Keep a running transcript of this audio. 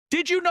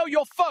Did you know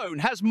your phone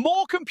has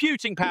more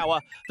computing power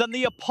than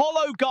the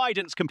Apollo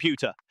guidance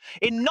computer?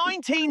 In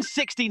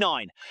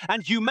 1969,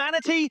 and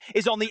humanity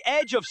is on the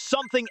edge of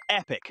something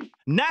epic.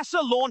 NASA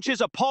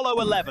launches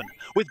Apollo 11,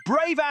 with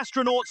brave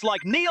astronauts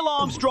like Neil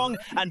Armstrong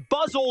and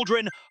Buzz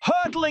Aldrin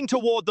hurtling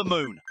toward the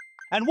moon.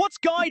 And what's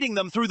guiding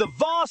them through the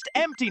vast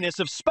emptiness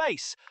of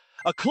space?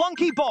 A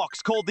clunky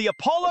box called the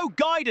Apollo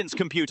Guidance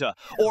Computer,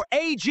 or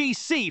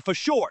AGC for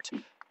short.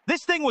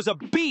 This thing was a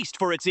beast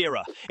for its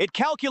era. It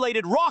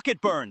calculated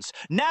rocket burns,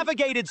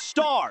 navigated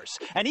stars,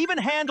 and even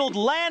handled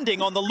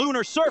landing on the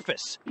lunar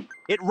surface.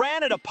 It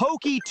ran at a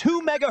pokey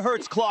 2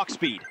 megahertz clock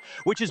speed,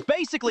 which is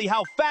basically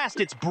how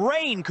fast its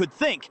brain could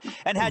think,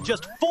 and had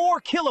just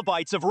 4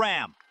 kilobytes of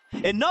RAM.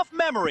 Enough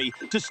memory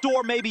to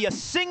store maybe a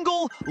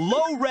single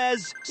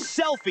low-res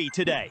selfie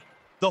today.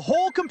 The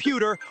whole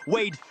computer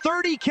weighed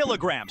 30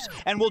 kilograms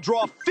and will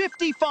draw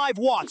 55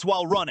 watts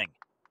while running.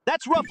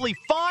 That's roughly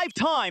 5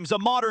 times a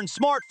modern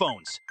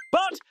smartphone's.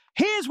 But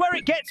here's where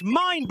it gets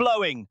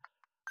mind-blowing.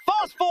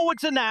 Fast forward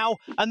to now,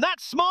 and that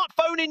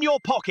smartphone in your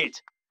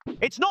pocket.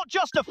 It's not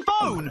just a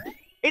phone,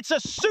 it's a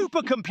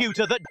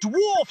supercomputer that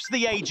dwarfs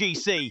the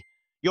AGC.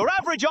 Your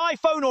average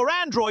iPhone or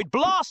Android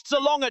blasts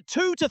along at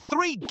 2 to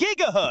 3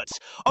 gigahertz,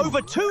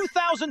 over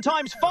 2,000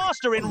 times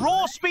faster in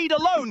raw speed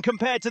alone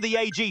compared to the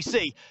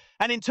AGC.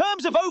 And in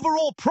terms of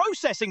overall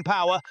processing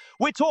power,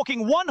 we're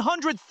talking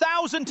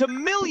 100,000 to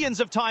millions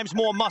of times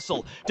more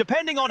muscle,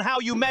 depending on how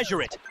you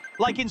measure it,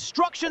 like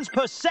instructions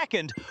per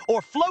second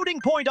or floating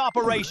point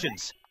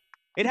operations.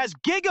 It has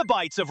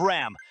gigabytes of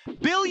RAM,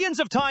 billions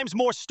of times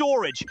more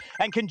storage,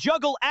 and can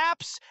juggle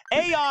apps,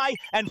 AI,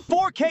 and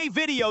 4K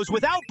videos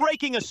without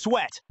breaking a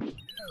sweat.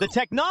 The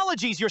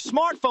technologies your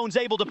smartphone's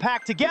able to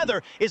pack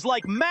together is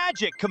like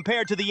magic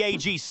compared to the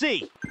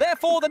AGC.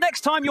 Therefore, the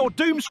next time you're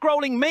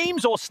doom-scrolling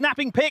memes or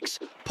snapping pics,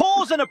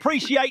 pause and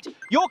appreciate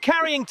you're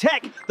carrying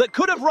tech that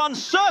could have run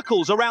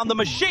circles around the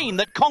machine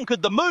that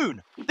conquered the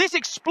moon. This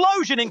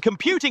explosion in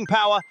computing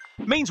power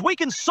means we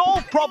can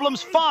solve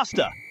problems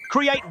faster,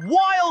 create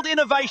wild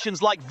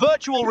innovations like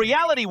virtual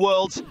reality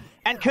worlds,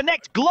 and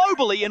connect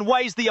globally in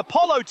ways the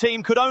Apollo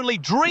team could only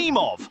dream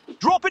of.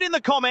 Drop it in the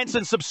comments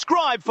and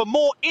subscribe for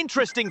more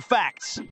interesting facts.